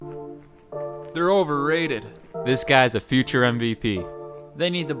They're overrated. This guy's a future MVP. They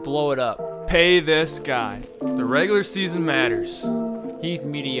need to blow it up. Pay this guy. The regular season matters. He's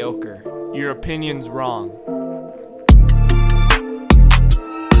mediocre. Your opinion's wrong.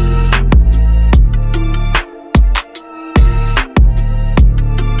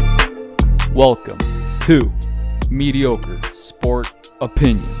 Welcome to Mediocre Sport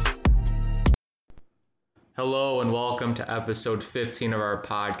Opinions. Hello and welcome to episode 15 of our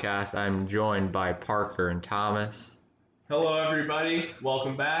podcast. I'm joined by Parker and Thomas. Hello, everybody.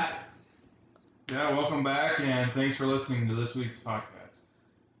 Welcome back. Yeah, welcome back, and thanks for listening to this week's podcast.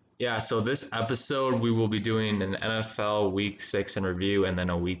 Yeah, so this episode we will be doing an NFL Week 6 in review and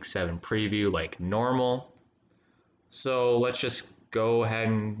then a Week 7 preview like normal. So let's just go ahead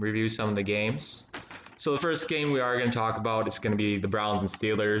and review some of the games. So the first game we are going to talk about is going to be the Browns and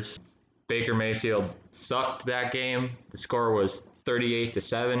Steelers. Baker Mayfield sucked that game. The score was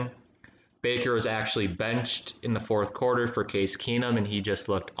 38-7. Baker was actually benched in the fourth quarter for Case Keenum, and he just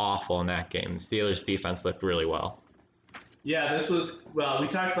looked awful in that game. The Steelers' defense looked really well. Yeah, we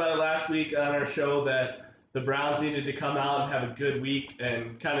talked about it last week on our show that the Browns needed to come out and have a good week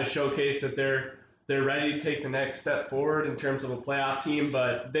and kind of showcase that they're ready to take the next step forward in terms of a playoff team,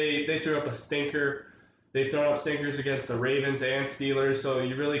 but they threw up a stinker. They've thrown up stinkers against the Ravens and Steelers, so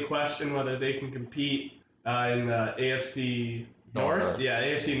you really question whether they can compete in the AFC North. Yeah,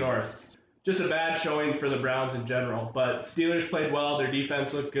 AFC North. Just a bad showing for the Browns in general, but Steelers played well. Their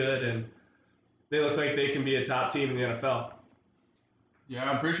defense looked good, and they look like they can be a top team in the NFL. Yeah,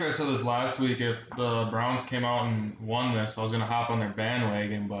 I'm pretty sure I said this last week. If the Browns came out and won this, I was going to hop on their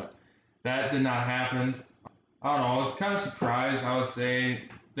bandwagon, but that did not happen. I don't know. I was kind of surprised. I would say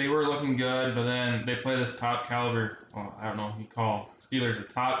they were looking good, but then they play this top caliber. Well, I don't know if you call Steelers a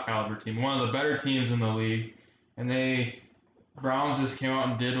top caliber team, one of the better teams in the league, and Browns just came out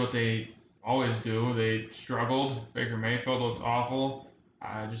and did what they always do. They struggled. Baker Mayfield looked awful.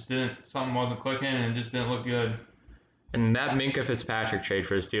 Something wasn't clicking, and it just didn't look good. And that Minkah Fitzpatrick trade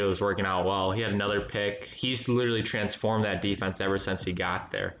for the Steelers is working out well. He had another pick. He's literally transformed that defense ever since he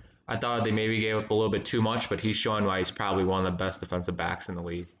got there. I thought they maybe gave up a little bit too much, but he's showing why he's probably one of the best defensive backs in the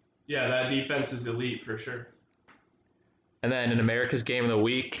league. Yeah, that defense is elite for sure. And then in America's Game of the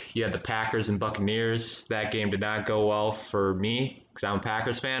Week, you had the Packers and Buccaneers. That game did not go well for me because I'm a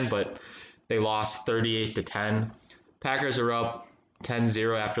Packers fan, but they lost 38-10. Packers are up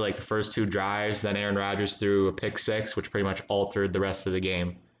 10-0 after like the first two drives. Then Aaron Rodgers threw a pick six, which pretty much altered the rest of the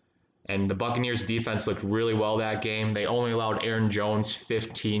game. And the Buccaneers defense looked really well that game. They only allowed Aaron Jones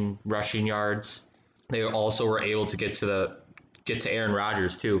 15 rushing yards. They also were able to get to Aaron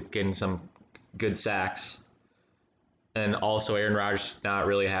Rodgers too, getting some good sacks. And also Aaron Rodgers did not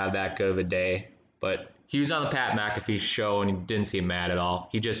really have that good of a day, but he was on the Pat McAfee show and he didn't seem mad at all.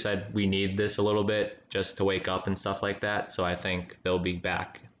 He just said we need this a little bit just to wake up and stuff like that. So I think they'll be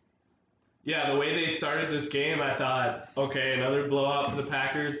back. Yeah, the way they started this game, I thought, okay, another blowout for the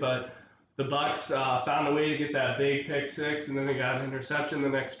Packers, but the Bucs found a way to get that big pick six, and then they got an interception the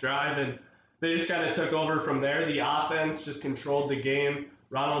next drive, and they just kind of took over from there. The offense just controlled the game.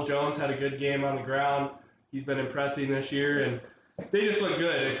 Ronald Jones had a good game on the ground. He's been impressing this year, and they just look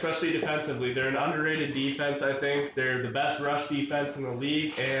good, especially defensively. They're an underrated defense, I think. They're the best rush defense in the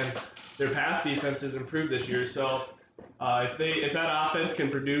league, and their pass defense has improved this year. So if that offense can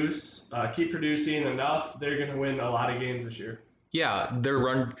keep producing enough, they're going to win a lot of games this year. Yeah, their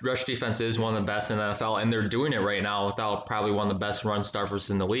rush defense is one of the best in the NFL, and they're doing it right now without probably one of the best run stuffers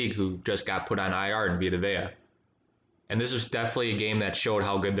in the league who just got put on IR in Vita Vea. And this was definitely a game that showed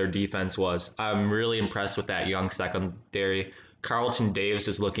how good their defense was. I'm really impressed with that young secondary. Carlton Davis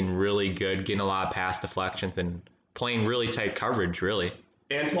is looking really good, getting a lot of pass deflections and playing really tight coverage, really.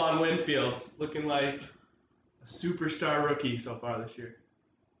 Antoine Winfield looking like a superstar rookie so far this year.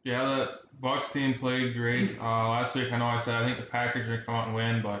 Yeah, the Bucs team played great. Last week, I said I think the Packers are going to come out and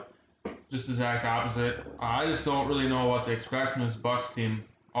win, but just the exact opposite. I just don't really know what to expect from this Bucs team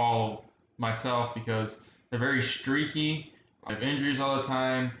myself because they're very streaky. They have injuries all the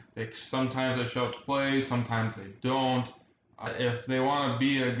time. Sometimes they show up to play, sometimes they don't. If they want to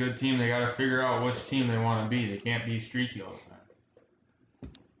be a good team, they got to figure out which team they want to be. They can't be streaky all the time.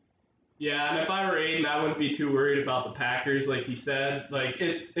 Yeah, and if I were Aiden, I wouldn't be too worried about the Packers, like he said. Like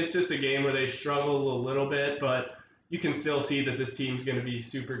it's just a game where they struggle a little bit, but you can still see that this team's going to be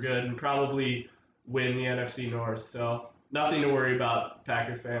super good and probably win the NFC North. So nothing to worry about,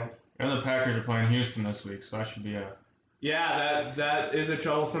 Packers fans. And the Packers are playing Houston this week, so that should be Yeah, that is a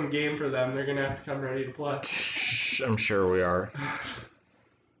troublesome game for them. They're going to have to come ready to play. I'm sure we are.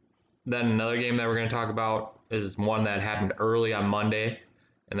 Then another game that we're going to talk about is one that happened early on Monday.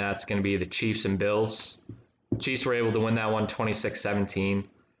 and that's going to be the Chiefs and Bills. Chiefs were able to win that one 26-17.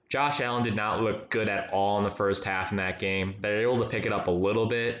 Josh Allen did not look good at all in the first half in that game. They were able to pick it up a little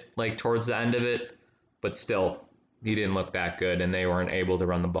bit, like towards the end of it, but still, he didn't look that good, and they weren't able to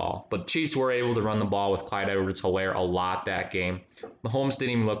run the ball. But the Chiefs were able to run the ball with Clyde Edwards-Helaire a lot that game. Mahomes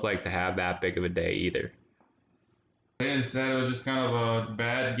didn't even look like to have that big of a day either. Like said, it was just kind of a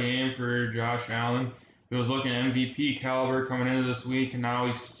bad game for Josh Allen. He was looking MVP caliber coming into this week, and now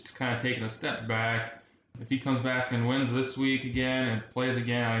he's just kind of taking a step back. If he comes back and wins this week again and plays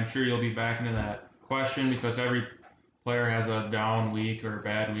again, I'm sure you'll be back into that question because every player has a down week or a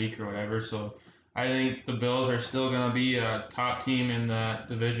bad week or whatever. So I think the Bills are still going to be a top team in that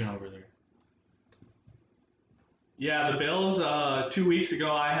division over there. Yeah, the Bills, 2 weeks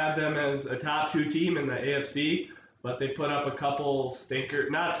ago, I had them as a top 2 team in the AFC, but they put up a couple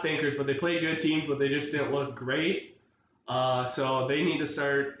not stinkers, but they played good teams, but they just didn't look great. So they need to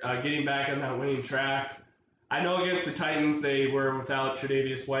start getting back on that winning track. I know against the Titans they were without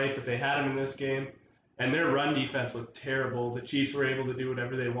Tre'Davious White, but they had him in this game, and their run defense looked terrible. The Chiefs were able to do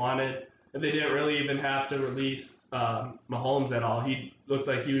whatever they wanted, and they didn't really even have to release Mahomes at all. He looked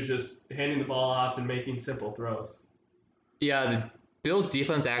like he was just handing the ball off and making simple throws. Yeah, the Bills'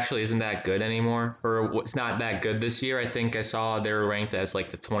 defense actually isn't that good anymore, or it's not that good this year. I think I saw they were ranked as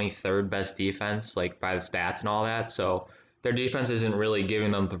like the 23rd best defense, like by the stats and all that. So their defense isn't really giving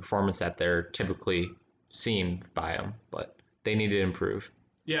them the performance that they're typically seen by them, but they need to improve.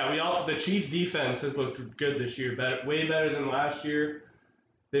 Yeah, the Chiefs' defense has looked good this year, way better than last year.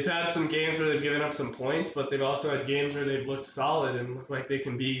 They've had some games where they've given up some points, but they've also had games where they've looked solid and look like they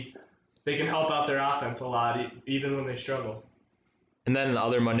can help out their offense a lot, even when they struggle. And then in the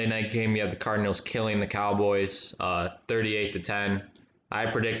other Monday night game, you have the Cardinals killing the Cowboys, 38-10. I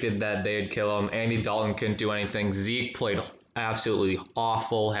predicted that they'd kill them. Andy Dalton couldn't do anything. Zeke played absolutely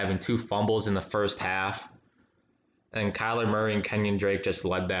awful, having 2 fumbles in the first half. And Kyler Murray and Kenyon Drake just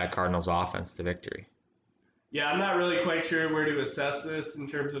led that Cardinals offense to victory. Yeah, I'm not really quite sure where to assess this in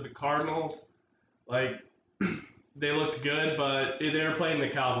terms of the Cardinals. Like, they looked good, but they were playing the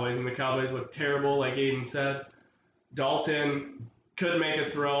Cowboys, and the Cowboys looked terrible, like Aiden said. Dalton couldn't make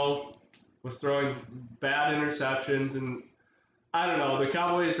a throw, was throwing bad interceptions, and I don't know. The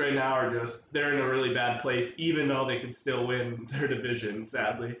Cowboys right now they're in a really bad place, even though they could still win their division,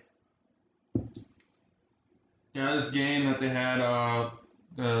 sadly. Yeah, this game that they had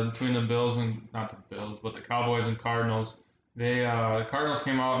between the Bills and not the Bills, but the Cowboys and Cardinals, the Cardinals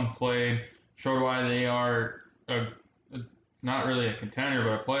came out and played, showed why they are not really a contender,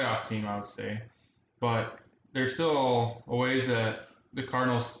 but a playoff team, I would say. But there's still a ways that the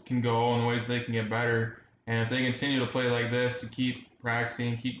Cardinals can go and ways they can get better. And if they continue to play like this, and keep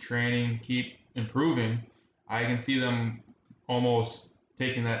practicing, keep training, keep improving, I can see them almost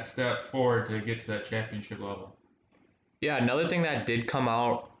taking that step forward to get to that championship level. Yeah, another thing that did come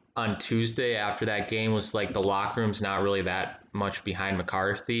out on Tuesday after that game was like the locker room's not really that much behind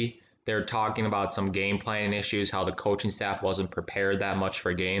McCarthy. They're talking about some game planning issues, how the coaching staff wasn't prepared that much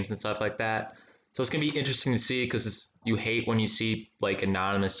for games and stuff like that. So it's going to be interesting to see because you hate when you see like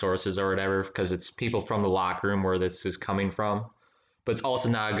anonymous sources or whatever because it's people from the locker room where this is coming from. But it's also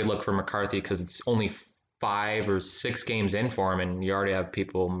not a good look for McCarthy because it's only 5 or 6 games in for him and you already have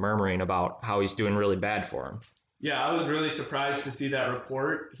people murmuring about how he's doing really bad for him. Yeah, I was really surprised to see that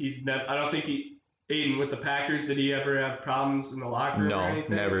report. I don't think Aiden, with the Packers, did he ever have problems in the locker room or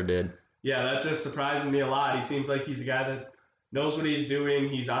anything? No, never did. Yeah, that just surprised me a lot. He seems like he's a guy that knows what he's doing.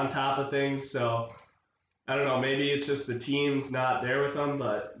 He's on top of things. So, I don't know. Maybe it's just the team's not there with him,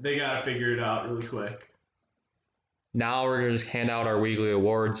 but they got to figure it out really quick. Now we're going to just hand out our weekly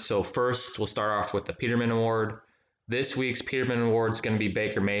awards. So first, we'll start off with the Peterman Award. This week's Peterman Award is going to be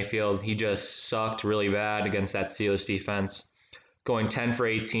Baker Mayfield. He just sucked really bad against that Steelers defense. Going 10 for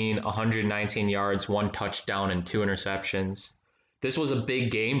 18, 119 yards, 1 touchdown, and 2 interceptions. This was a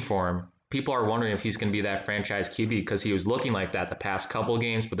big game for him. People are wondering if he's going to be that franchise QB because he was looking like that the past couple of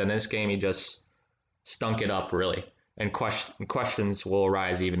games, but then this game he just stunk it up really. And questions will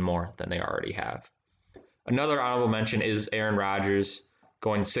arise even more than they already have. Another honorable mention is Aaron Rodgers.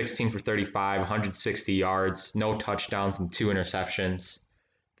 Going 16 for 35, 160 yards, no touchdowns, and 2 interceptions.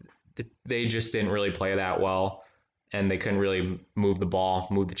 They just didn't really play that well, and they couldn't really move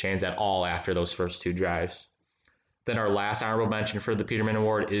the chains at all after those first 2 drives. Then our last honorable mention for the Peterman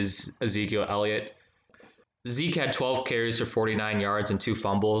Award is Ezekiel Elliott. Zeke had 12 carries for 49 yards and 2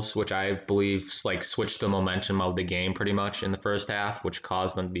 fumbles, which I believe switched the momentum of the game pretty much in the first half, which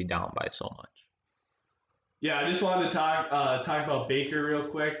caused them to be down by so much. Yeah, I just wanted to talk about Baker real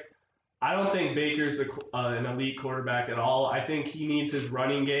quick. I don't think Baker's an elite quarterback at all. I think he needs his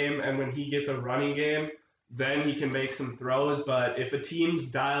running game, and when he gets a running game, then he can make some throws. But if a team's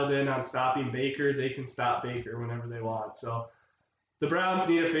dialed in on stopping Baker, they can stop Baker whenever they want. So the Browns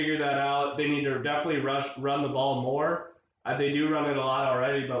need to figure that out. They need to definitely run the ball more. They do run it a lot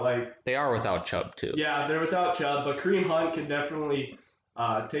already, but they are without Chubb too. Yeah, they're without Chubb, but Kareem Hunt can definitely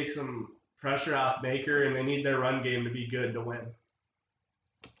take some pressure off Baker, and they need their run game to be good to win.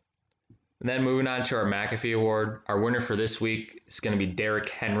 And then moving on to our McAfee Award, our winner for this week is going to be Derrick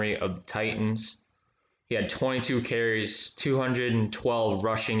Henry of the Titans. He had 22 carries, 212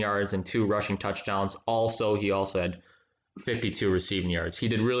 rushing yards, and 2 rushing touchdowns. He also had 52 receiving yards. He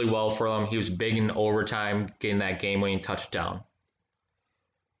did really well for them. He was big in overtime, getting that game-winning touchdown.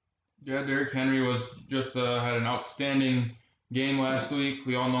 Yeah, Derrick Henry was just had an outstanding game last week.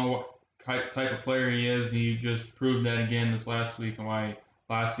 We all know what type of player he is. He just proved that again this last week, and why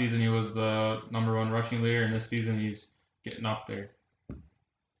last season he was the #1 rushing leader, and this season he's getting up there.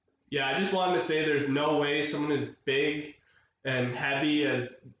 Yeah, I just wanted to say there's no way someone as big and heavy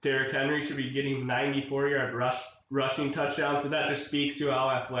as Derrick Henry should be getting 94-yard rushing touchdowns, but that just speaks to how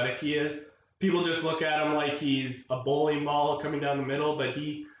athletic he is. People just look at him like he's a bowling ball coming down the middle, but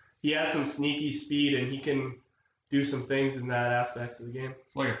he has some sneaky speed, and he can do some things in that aspect of the game.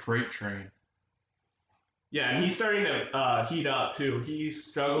 It's like a freight train. Yeah, and he's starting to heat up too. He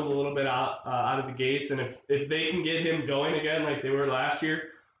struggled a little bit out of the gates, and if they can get him going again like they were last year,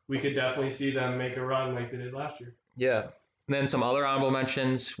 we could definitely see them make a run like they did last year. Yeah. And then some other honorable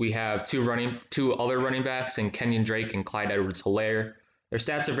mentions. We have two other running backs in Kenyon Drake and Clyde Edwards-Helaire. Their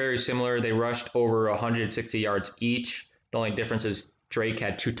stats are very similar. They rushed over 160 yards each. The only difference is Drake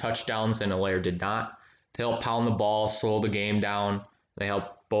had 2 touchdowns and Helaire did not. They helped pound the ball, slow the game down. They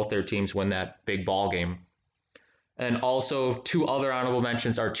helped both their teams win that big ball game. And also 2 other honorable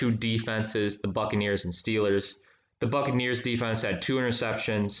mentions are 2 defenses, the Buccaneers and Steelers. The Buccaneers defense had 2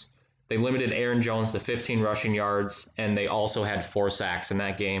 interceptions. They limited Aaron Jones to 15 rushing yards, and they also had 4 sacks in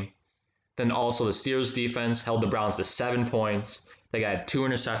that game. Then also the Steelers defense held the Browns to 7 points. They got 2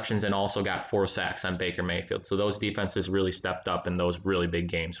 interceptions and also got 4 sacks on Baker Mayfield. So those defenses really stepped up in those really big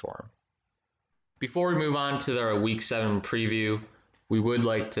games for them. Before we move on to our Week 7 preview, we would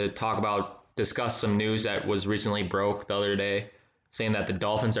like to discuss some news that was recently broke the other day, saying that the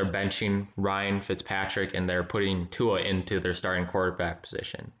Dolphins are benching Ryan Fitzpatrick and they're putting Tua into their starting quarterback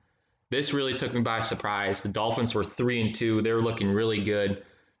position. This really took me by surprise. The Dolphins were 3-2. They were looking really good.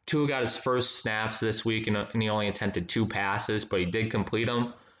 Tua got his first snaps this week and he only attempted 2 passes, but he did complete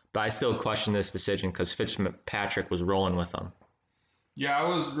them. But I still question this decision because Fitzpatrick was rolling with them. Yeah, I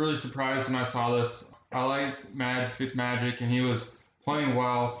was really surprised when I saw this. I liked Fitzmagic, and he was playing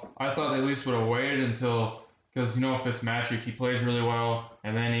well. I thought they at least would have waited until, because Fitzmagic, he plays really well,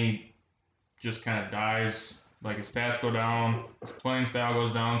 and then he just kind of dies. Like his stats go down, his playing style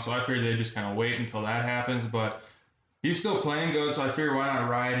goes down. So I figured they'd just kind of wait until that happens. But he's still playing good, so I figured why not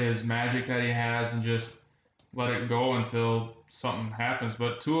ride his magic that he has and just let it go until something happens.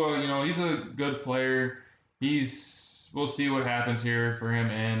 But Tua, he's a good player. We'll see what happens here for him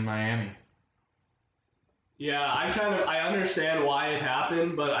in Miami. Yeah, I understand why it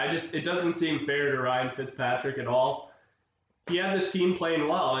happened, but it doesn't seem fair to Ryan Fitzpatrick at all. He had this team playing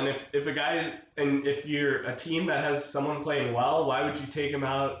well, and if you're a team that has someone playing well, why would you take him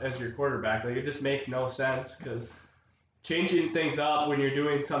out as your quarterback? Like, it just makes no sense, because changing things up when you're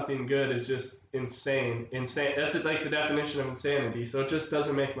doing something good is just insane. That's like the definition of insanity. So it just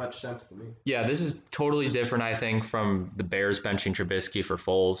doesn't make much sense to me. Yeah, this is totally different, I think, from the Bears benching Trubisky for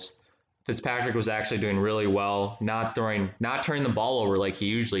Foles. Fitzpatrick was actually doing really well, not turning the ball over like he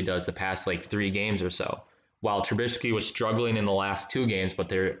usually does the past 3 games or so. While Trubisky was struggling in the last 2 games, but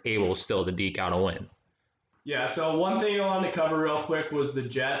they're able still to deke out a win. Yeah, so one thing I wanted to cover real quick was the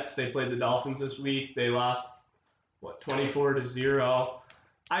Jets. They played the Dolphins this week. They lost, 24-0.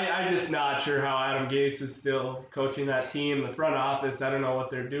 I'm just not sure how Adam Gase is still coaching that team. The front office, I don't know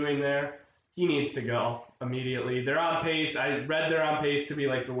what they're doing there. He needs to go immediately. They're on pace. I read they're on pace to be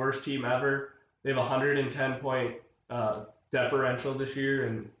the worst team ever. They have a 110-point differential this year,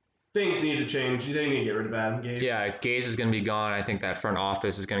 and things need to change. They need to get rid of Adam Gase. Yeah, Gase is going to be gone. I think that front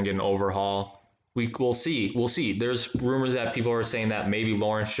office is going to get an overhaul. We'll see. There's rumors that people are saying that maybe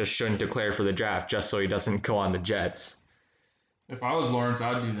Lawrence just shouldn't declare for the draft just so he doesn't go on the Jets. If I was Lawrence,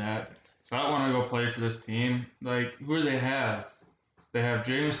 I'd do that. So I want to go play for this team. Who do they have? They have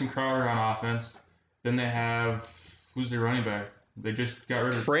Jamison Crowder on offense. Then they have, who's their running back? They just got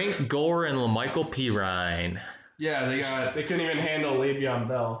rid of Frank Gore and LaMichael Pirine. Yeah, They couldn't even handle Le'Veon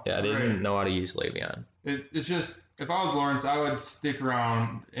Bell. Yeah, they didn't know how to use Le'Veon. It's just if I was Lawrence, I would stick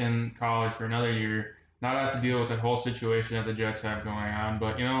around in college for another year, not have to deal with that whole situation that the Jets have going on.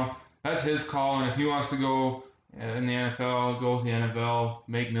 But, that's his call. And if he wants to go in the NFL, go with the NFL,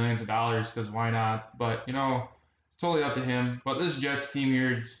 make millions of dollars, because why not? But, it's totally up to him. But this Jets team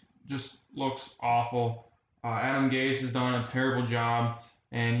here just looks awful. Adam Gase has done a terrible job,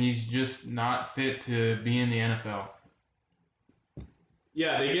 and he's just not fit to be in the NFL.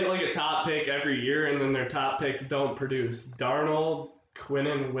 Yeah, they get like a top pick every year, and then their top picks don't produce. Darnold,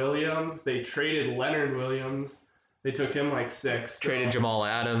 Quinnen Williams, they traded Leonard Williams. They took him like 6. Traded Jamal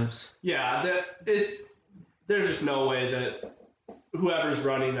Adams. Yeah, there's just no way that whoever's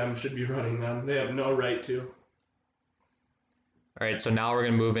running them should be running them. They have no right to. All right, so now we're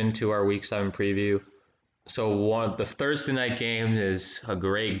going to move into our Week 7 preview. So the Thursday night game is a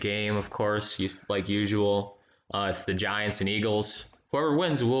great game, of course, like usual. It's the Giants and Eagles. Whoever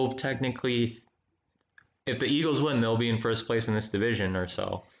wins will technically, if the Eagles win, they'll be in first place in this division or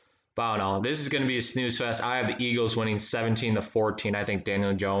so. But I don't know. This is going to be a snooze fest. I have the Eagles winning 17-14. I think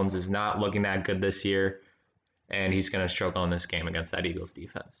Daniel Jones is not looking that good this year, and he's going to struggle in this game against that Eagles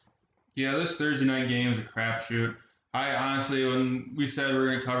defense. Yeah, this Thursday night game is a crapshoot. I honestly, when we said we were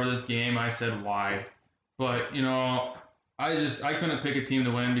going to cover this game, I said why. But, I couldn't pick a team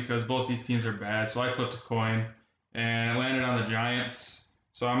to win because both these teams are bad, so I flipped a coin, and it landed on the Giants.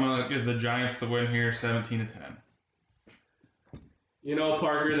 So I'm going to give the Giants the win here, 17-10.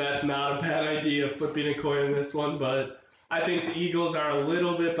 Parker, that's not a bad idea, flipping a coin in this one, but I think the Eagles are a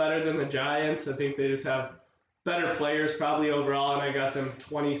little bit better than the Giants. I think they just have better players probably overall, and I got them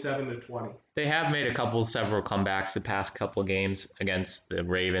 27-20. They have made several comebacks the past couple games against the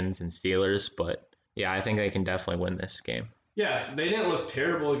Ravens and Steelers, but yeah, I think they can definitely win this game. Yes, they didn't look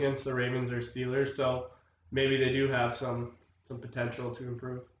terrible against the Ravens or Steelers, so maybe they do have some potential to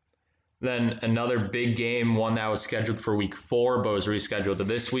improve. Then another big game, one that was scheduled for Week 4 but was rescheduled to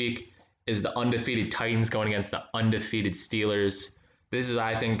this week, is the undefeated Titans going against the undefeated Steelers. This is,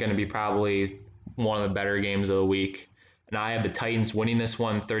 I think, going to be probably one of the better games of the week. And I have the Titans winning this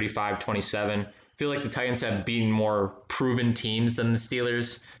one 35-27. I feel like the Titans have beaten more proven teams than the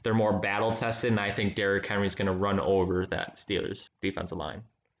Steelers. They're more battle-tested, and I think Derrick Henry's going to run over that Steelers defensive line.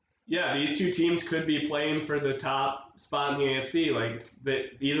 Yeah, these two teams could be playing for the top spot in the AFC.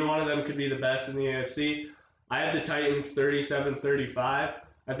 Either one of them could be the best in the AFC. I have the Titans 37-35.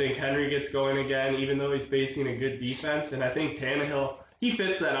 I think Henry gets going again, even though he's facing a good defense. And I think Tannehill, he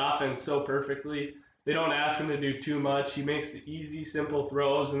fits that offense so perfectly. They don't ask him to do too much. He makes the easy, simple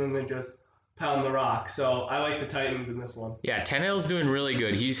throws, and then they just pound the rock. So I like the Titans in this one. Yeah, Tannehill's doing really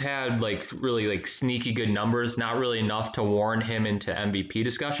good. He's had really sneaky good numbers, not really enough to warrant him into MVP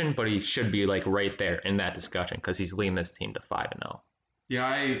discussion, but he should be right there in that discussion because he's leading this team to 5-0. Yeah,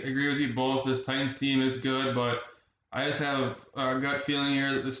 I agree with you both. This Titans team is good, but I just have a gut feeling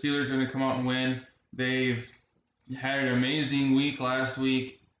here that the Steelers are going to come out and win. They've had an amazing week last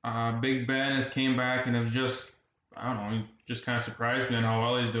week. Big Ben has came back and have just kind of surprised me on how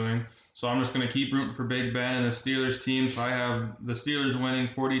well he's doing. So I'm just going to keep rooting for Big Ben and the Steelers team. So I have the Steelers winning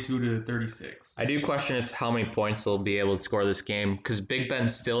 42-36. I do question how many points they'll be able to score this game because Big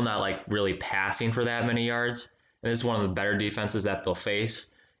Ben's still not really passing for that many yards. And this is one of the better defenses that they'll face.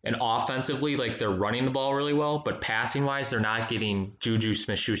 And offensively, they're running the ball really well, but passing-wise, they're not getting Juju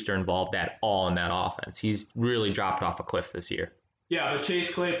Smith-Schuster involved at all in that offense. He's really dropped off a cliff this year. Yeah, but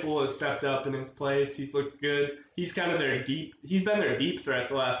Chase Claypool has stepped up in his place. He's looked good. He's kind of he's been their deep threat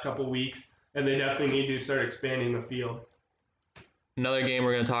the last couple weeks, and they definitely need to start expanding the field. Another game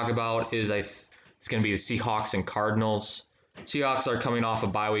we're going to talk about is it's going to be the Seahawks and Cardinals. Seahawks are coming off a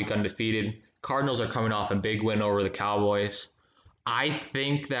bye week undefeated. Cardinals are coming off a big win over the Cowboys. I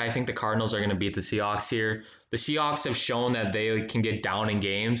think the Cardinals are going to beat the Seahawks here. The Seahawks have shown that they can get down in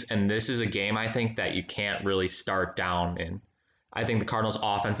games, and this is a game I think that you can't really start down in. I think the Cardinals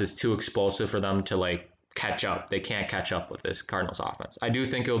offense is too explosive for them to catch up. They can't catch up with this Cardinals offense. I do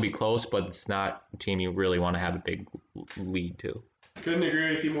think it will be close, but it's not a team you really want to have a big lead to. Couldn't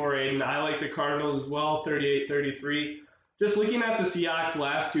agree with you more, Aiden. I like the Cardinals as well, 38-33. Just looking at the Seahawks'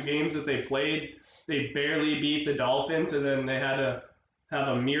 last two games that they played, they barely beat the Dolphins, and then they had to have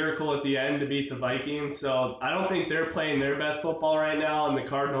a miracle at the end to beat the Vikings. So I don't think they're playing their best football right now, and the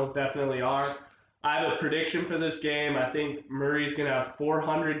Cardinals definitely are. I have a prediction for this game. I think Murray's going to have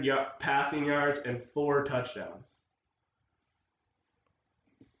 400 passing yards and 4 touchdowns.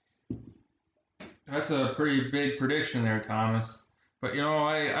 That's a pretty big prediction there, Thomas. But,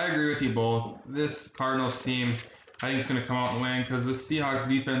 I agree with you both. This Cardinals team, I think, is going to come out and win because the Seahawks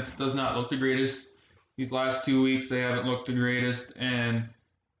defense does not look the greatest. These last 2 weeks, they haven't looked the greatest, and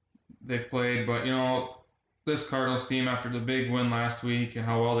they've played. But, this Cardinals team after the big win last week and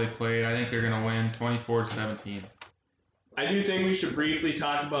how well they played. I think they're going to win 24-17. I do think we should briefly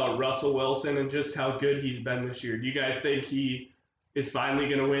talk about Russell Wilson and just how good he's been this year. Do you guys think he is finally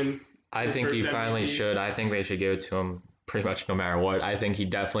going to win? I his think he first finally MVP? should. I think they should give it to him pretty much no matter what. I think he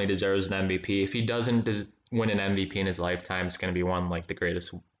definitely deserves an MVP. If he doesn't win an MVP in his lifetime, it's going to be one like the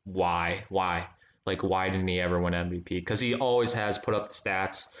greatest. Why? Like, why didn't he ever win MVP? Because he always has put up the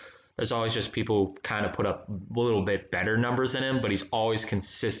stats. There's always just people who kind of put up a little bit better numbers than him, but he's always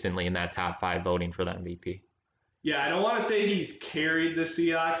consistently in that top 5 voting for the MVP. Yeah, I don't want to say he's carried the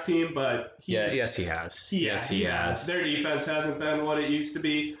Seahawks team, but Yes, he has. Yes, he has. Their defense hasn't been what it used to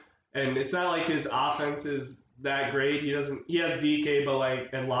be, and it's not like his offense is that great. He has DK,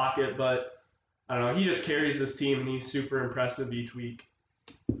 and Lockett, but I don't know. He just carries this team, and he's super impressive each week.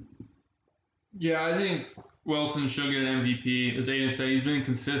 Yeah, I think Wilson should get an MVP. As Aiden said, he's been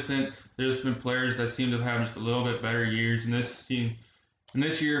consistent. There's been players that seem to have just a little bit better years, and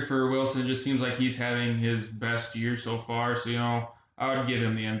this year for Wilson, it just seems like he's having his best year so far. So, I would give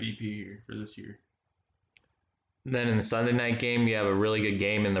him the MVP here for this year. Then in the Sunday night game, you have a really good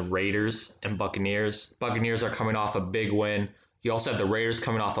game in the Raiders and Buccaneers. Buccaneers are coming off a big win. You also have the Raiders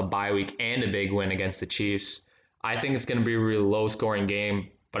coming off a bye week and a big win against the Chiefs. I think it's going to be a really low-scoring game,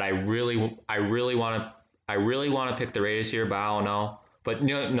 but I really want to pick the Raiders here, but I don't know. But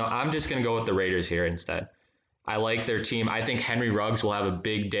no, I'm just going to go with the Raiders here instead. I like their team. I think Henry Ruggs will have a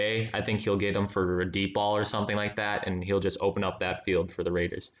big day. I think he'll get them for a deep ball or something like that, and he'll just open up that field for the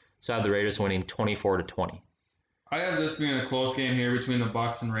Raiders. So I have the Raiders winning 24-20. I have this being a close game here between the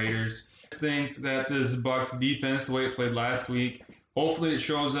Bucs and Raiders. I think that this Bucs defense, the way it played last week, hopefully it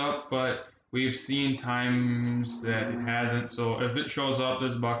shows up, but we've seen times that it hasn't. So if it shows up,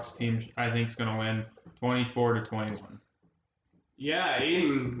 this Bucs team, I think, is going to win 24-21. Yeah,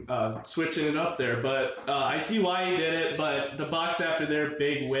 Aiden switching it up there, but I see why he did it. But the Bucs, after their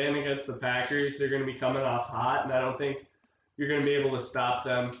big win against the Packers, they're going to be coming off hot, and I don't think you're going to be able to stop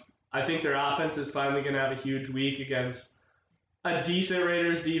them. I think their offense is finally going to have a huge week against a decent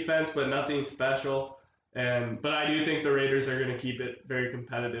Raiders defense, but nothing special. But I do think the Raiders are going to keep it very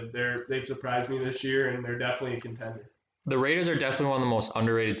competitive. They've surprised me this year, and they're definitely a contender. The Raiders are definitely one of the most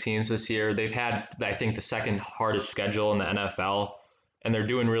underrated teams this year. They've had, I think, the second hardest schedule in the NFL, and they're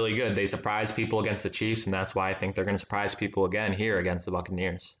doing really good. They surprised people against the Chiefs, and that's why I think they're going to surprise people again here against the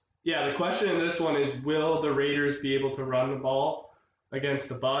Buccaneers. Yeah, the question in this one is, will the Raiders be able to run the ball against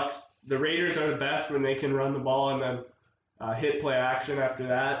the Bucs? The Raiders are the best when they can run the ball and then hit play action after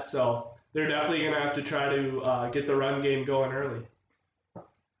that. So they're definitely going to have to try to get the run game going early.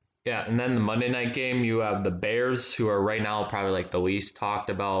 Yeah, and then the Monday night game, you have the Bears, who are right now probably like the least talked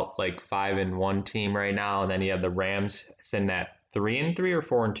about, like 5-1 team right now, and then you have the Rams sitting at 3-3 or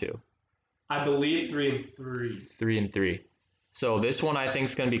 4-2. I believe 3-3. 3-3. So this one I think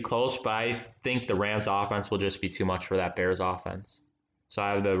is going to be close, but I think the Rams offense will just be too much for that Bears offense. So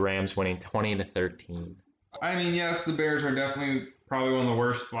I have the Rams winning 20-13. I mean, yes, the Bears are definitely probably one of the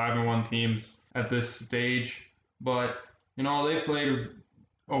worst 5-1 teams at this stage, but they played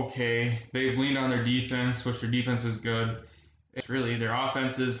okay. They've leaned on their defense, which their defense is good. It's really their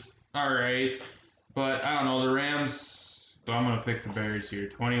offense is all right, but I don't know, the Rams. So I'm gonna pick the Bears here,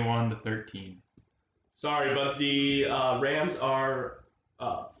 21-13. Sorry, but the Rams are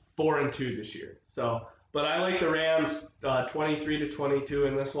 4-2 this year. But I like the Rams 23-22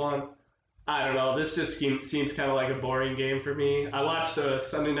 in this one. I don't know. This just seems kind of like a boring game for me. I watched the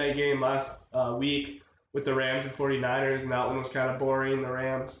Sunday night game last week with the Rams and 49ers, and that one was kind of boring. The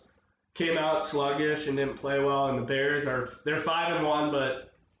Rams came out sluggish and didn't play well, and the Bears they're 5-1,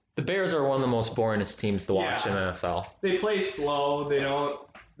 but the Bears are one of the most boringest teams to watch in the NFL. They play slow. They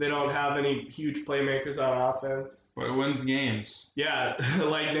don't have any huge playmakers on offense. But it wins games. Yeah,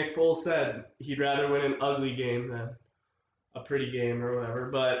 like Nick Foles said, he'd rather win an ugly game than a pretty game or whatever.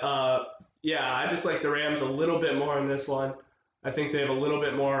 But I just like the Rams a little bit more in this one. I think they have a little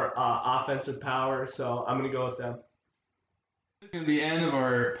bit more offensive power, so I'm going to go with them. This is going to be the end of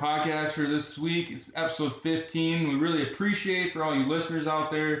our podcast for this week. It's episode 15. We really appreciate for all you listeners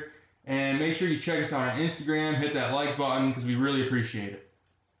out there. And make sure you check us out on Instagram. Hit that like button because we really appreciate it.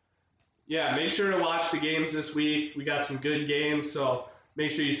 Yeah, make sure to watch the games this week. We got some good games, so make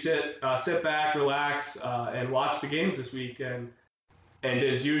sure you sit back, relax, and watch the games this week. And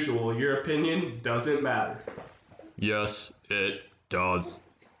as usual, your opinion doesn't matter. Yes, it does.